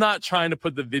 I'm not trying to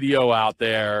put the video out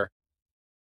there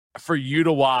for you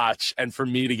to watch and for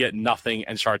me to get nothing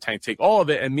and Shark Tank take all of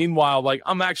it. And meanwhile, like,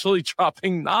 I'm actually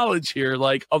dropping knowledge here,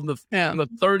 like of the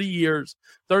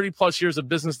 30 plus years of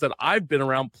business that I've been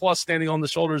around, plus standing on the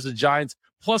shoulders of giants,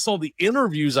 plus all the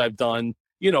interviews I've done,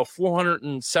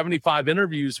 475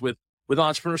 interviews with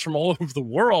entrepreneurs from all over the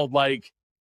world. Like,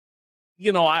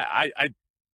 I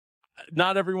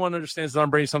not everyone understands that I'm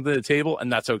bringing something to the table, and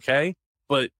that's okay,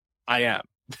 but I am.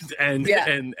 And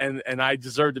I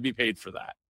deserve to be paid for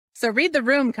that. So read the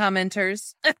room,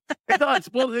 commenters. It does.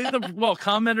 Well,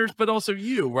 commenters, but also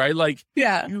you, right? Like,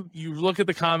 you look at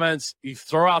the comments, you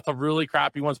throw out the really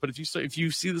crappy ones, but if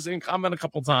you see the same comment a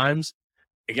couple times,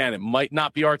 again, it might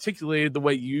not be articulated the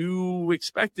way you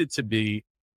expect it to be,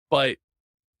 but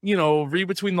read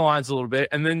between the lines a little bit,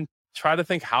 and then try to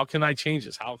think, how can I change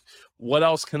this? What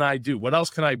else can I do? What else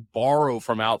can I borrow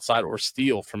from outside or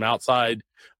steal from outside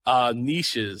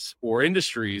niches or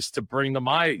industries to bring to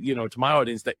my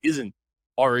audience that isn't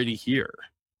already here?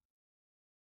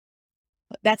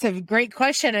 That's a great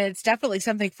question, and it's definitely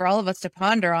something for all of us to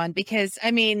ponder on, because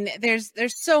I mean, there's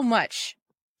so much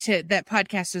that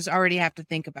podcasters already have to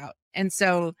think about, and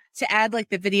so to add like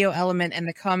the video element and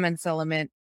the comments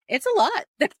element, it's a lot.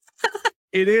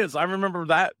 It is. I remember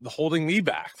that holding me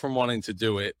back from wanting to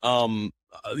do it. Doing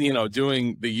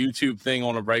the YouTube thing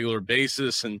on a regular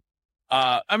basis. And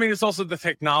it's also the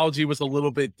technology was a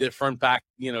little bit different back,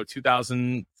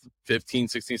 2015,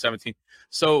 16, 17.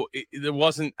 So there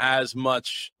wasn't as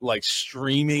much like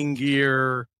streaming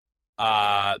gear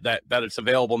that it's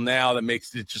available now that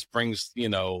makes it just brings,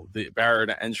 the barrier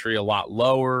to entry a lot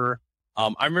lower.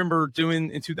 I remember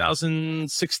doing in 2015 and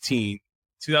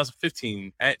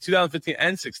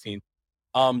 16,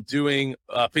 doing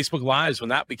Facebook Lives when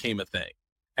that became a thing.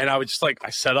 And I would just I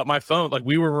set up my phone, like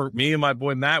me and my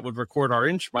boy Matt would record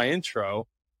my intro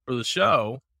for the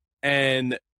show.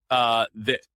 And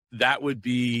that would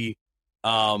be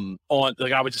on,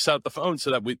 like, I would just set up the phone so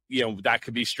that that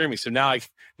could be streaming. So now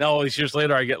all these years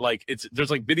later, I get there's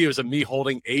videos of me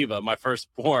holding Ava, my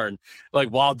firstborn,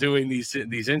 while doing these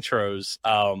intros.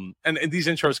 And these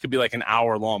intros could be like an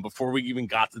hour long before we even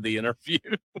got to the interview.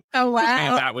 Oh,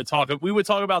 wow. And we would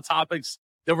talk about topics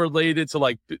that were related to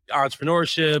like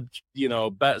entrepreneurship,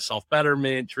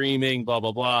 self-betterment, dreaming, blah,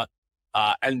 blah, blah.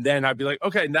 And then I'd be like,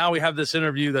 okay, now we have this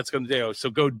interview that's going to do. So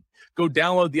go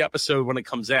download the episode when it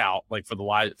comes out, like for the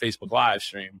Facebook live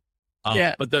stream.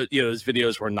 But those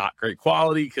videos were not great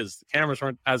quality because the cameras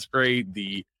weren't as great.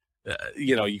 The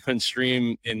you couldn't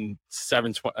stream in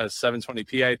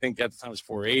 720p. I think at the time it was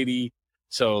 480.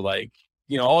 So like,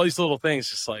 all these little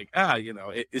things, just like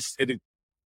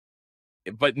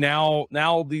but now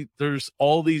there's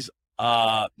all these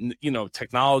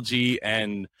technology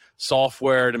and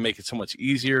software to make it so much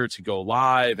easier to go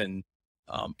live and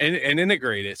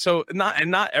integrate it. So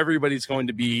not everybody's going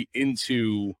to be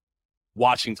into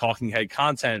watching talking head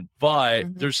content,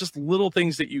 but there's just little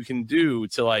things that you can do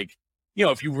to like,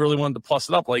 if you really wanted to plus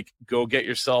it up, like go get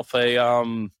yourself a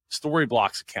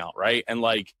Storyblocks account, right? And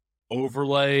like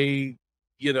overlay,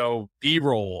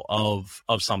 B-roll of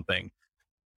something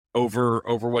over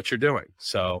what you're doing.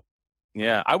 So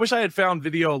yeah, I wish I had found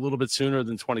video a little bit sooner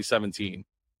than 2017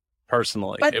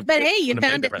 personally. But hey, you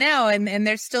found it now, and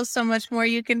there's still so much more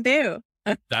you can do.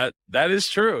 That is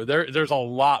true. There's a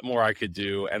lot more I could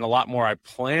do, and a lot more I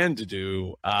plan to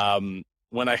do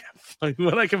when I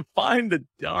can find the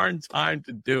darn time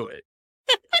to do it.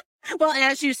 Well,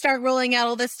 as you start rolling out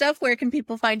all this stuff, where can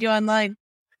people find you online?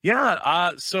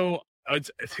 Yeah, so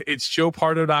it's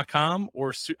joepardo.com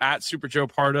or at Super Joe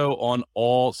Pardo on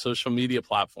all social media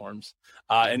platforms,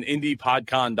 and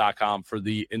indiepodcon.com for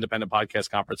the Independent Podcast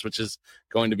Conference, which is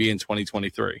going to be in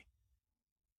 2023.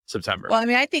 September. Well, I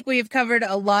mean, I think we've covered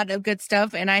a lot of good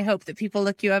stuff, and I hope that people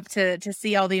look you up to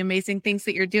see all the amazing things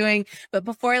that you're doing. But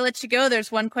before I let you go,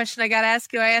 there's one question I got to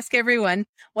ask you. I ask everyone,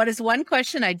 what is one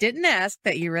question I didn't ask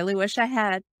that you really wish I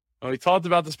had? Well, we talked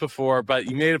about this before, but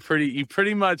you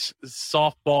pretty much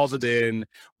softballed it in.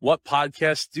 What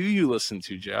podcast do you listen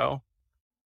to, Joe?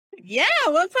 Yeah,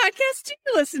 what podcast do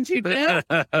you listen to,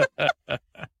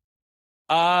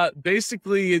 Joe?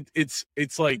 Basically,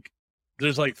 it's like,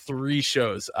 there's like 3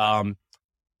 shows.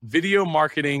 Video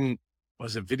marketing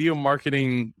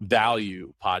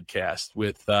value podcast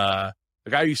with a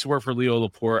guy who used to work for Leo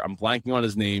Laporte. I'm blanking on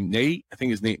his name. Nate, I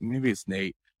think his name, maybe it's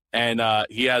Nate. And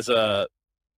he has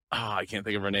I can't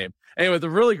think of her name. Anyway, they're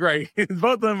really great.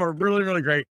 Both of them are really, really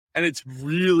great. And it's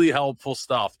really helpful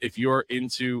stuff if you're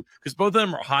into, because both of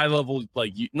them are high level,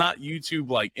 like not YouTube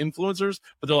like influencers,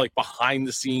 but they're like behind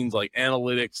the scenes, like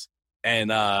analytics and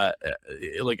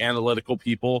like analytical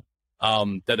people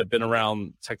that have been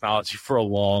around technology for a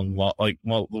long, the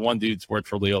one dude's worked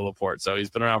for Leo Laporte, so he's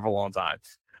been around for a long time.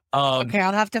 Okay,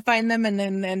 I'll have to find them and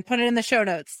then put it in the show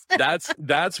notes.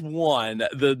 that's one.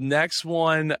 The next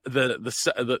one, so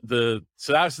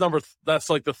that's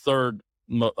like the third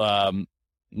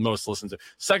most listened to.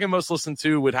 Second most listened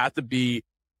to would have to be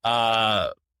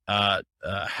Have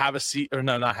a Seat, or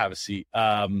no, not Have a Seat.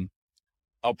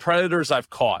 Predators I've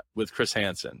Caught with Chris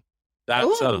Hansen.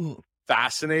 That's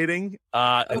fascinating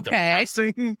and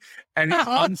depressing, and he's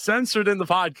uncensored in the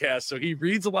podcast. So he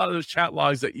reads a lot of those chat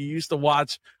logs that you used to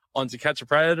watch on To Catch a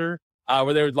Predator,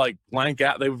 where they would like blank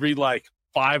out. They would read like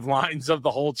 5 lines of the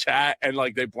whole chat, and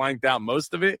like they blanked out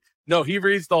most of it. No, he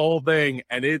reads the whole thing,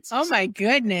 and it's oh my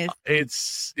goodness. Like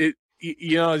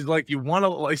you want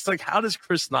to. It's like, how does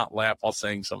Chris not laugh while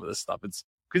saying some of this stuff? It's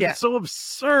because it's so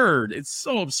absurd. It's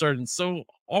so absurd and so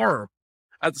horrible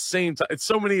at the same time. It's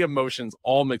so many emotions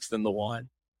all mixed into one.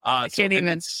 I can't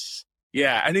even.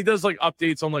 Yeah, and he does like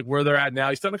updates on like where they're at now.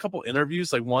 He's done a couple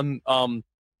interviews. Like one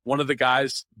of the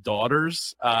guy's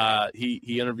daughters.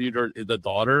 He interviewed the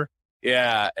daughter.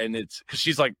 Yeah, and it's because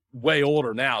she's like way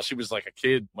older now. She was like a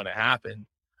kid when it happened.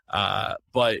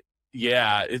 But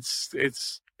yeah, it's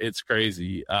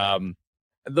crazy.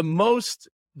 The most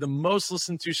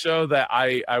listened to show that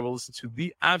I will listen to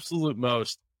the absolute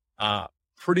most,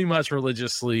 pretty much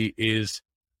religiously, is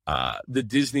the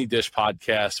Disney Dish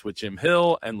podcast with Jim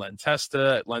Hill and Len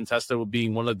Testa. Len Testa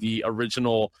being one of the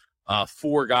original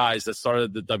 4 guys that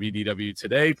started the WDW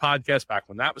Today podcast back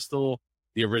when that was still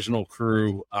the original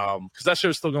crew. Because that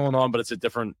show's still going on, but it's a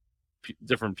different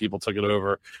people took it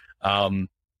over.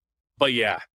 But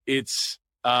yeah, it's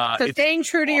staying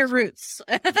true to your roots.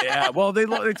 Yeah, well, they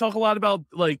talk a lot about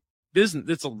like business.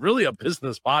 It's really a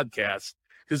business podcast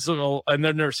and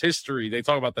then there's history. They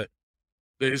talk about the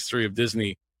history of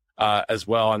Disney as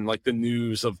well, and like the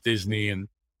news of Disney, and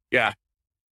yeah,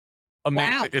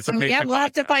 amazing. Wow. It's amazing. Yeah, we'll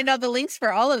have to find all the links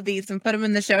for all of these and put them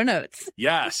in the show notes.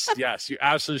 Yes, you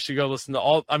absolutely should go listen to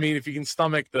all. I mean, if you can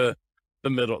stomach the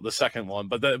second one,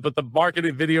 but the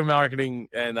marketing, video marketing,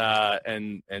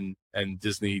 and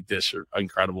Disney Dish are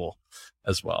incredible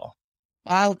as well.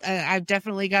 Well, I've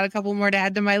definitely got a couple more to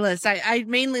add to my list. I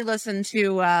mainly listen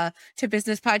to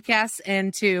business podcasts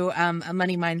and to a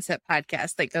money mindset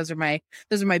podcast. Like those are my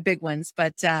big ones.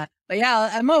 But yeah,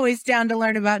 I'm always down to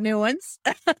learn about new ones.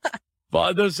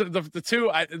 But those the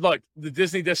two. Look, the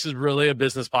Disney Dish is really a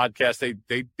business podcast.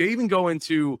 They even go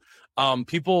into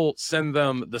people send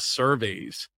them the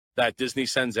surveys that Disney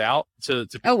sends out to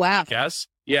Oh, wow. guests.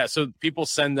 Yeah, so people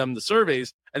send them the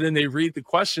surveys, and then they read the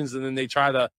questions, and then they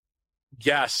try to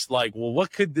guess, like, well,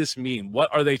 what could this mean? What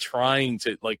are they trying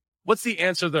to, like, what's the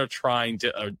answer they're trying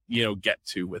to get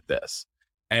to with this?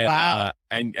 And Wow.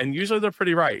 and usually they're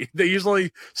pretty right. They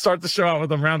usually start the show out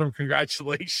with a round of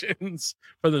congratulations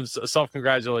for them,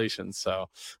 self-congratulations. So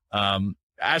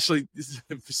Ashley,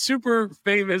 super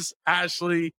famous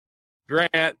Ashley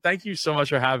Grant, thank you so much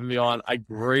for having me on. I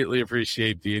greatly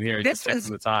appreciate being here and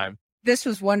taking the time. This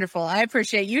was wonderful. I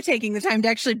appreciate you taking the time to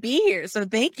actually be here. So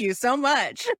thank you so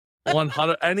much.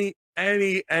 100 any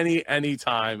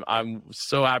time. I'm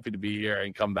so happy to be here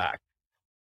and come back.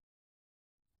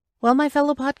 Well, my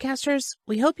fellow podcasters,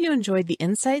 we hope you enjoyed the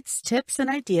insights, tips, and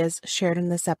ideas shared in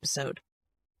this episode.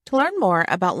 To learn more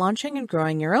about launching and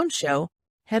growing your own show,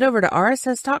 head over to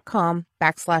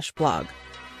rss.com/blog.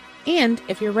 And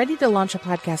if you're ready to launch a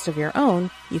podcast of your own,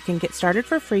 you can get started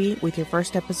for free with your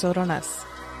first episode on us.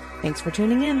 Thanks for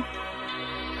tuning in.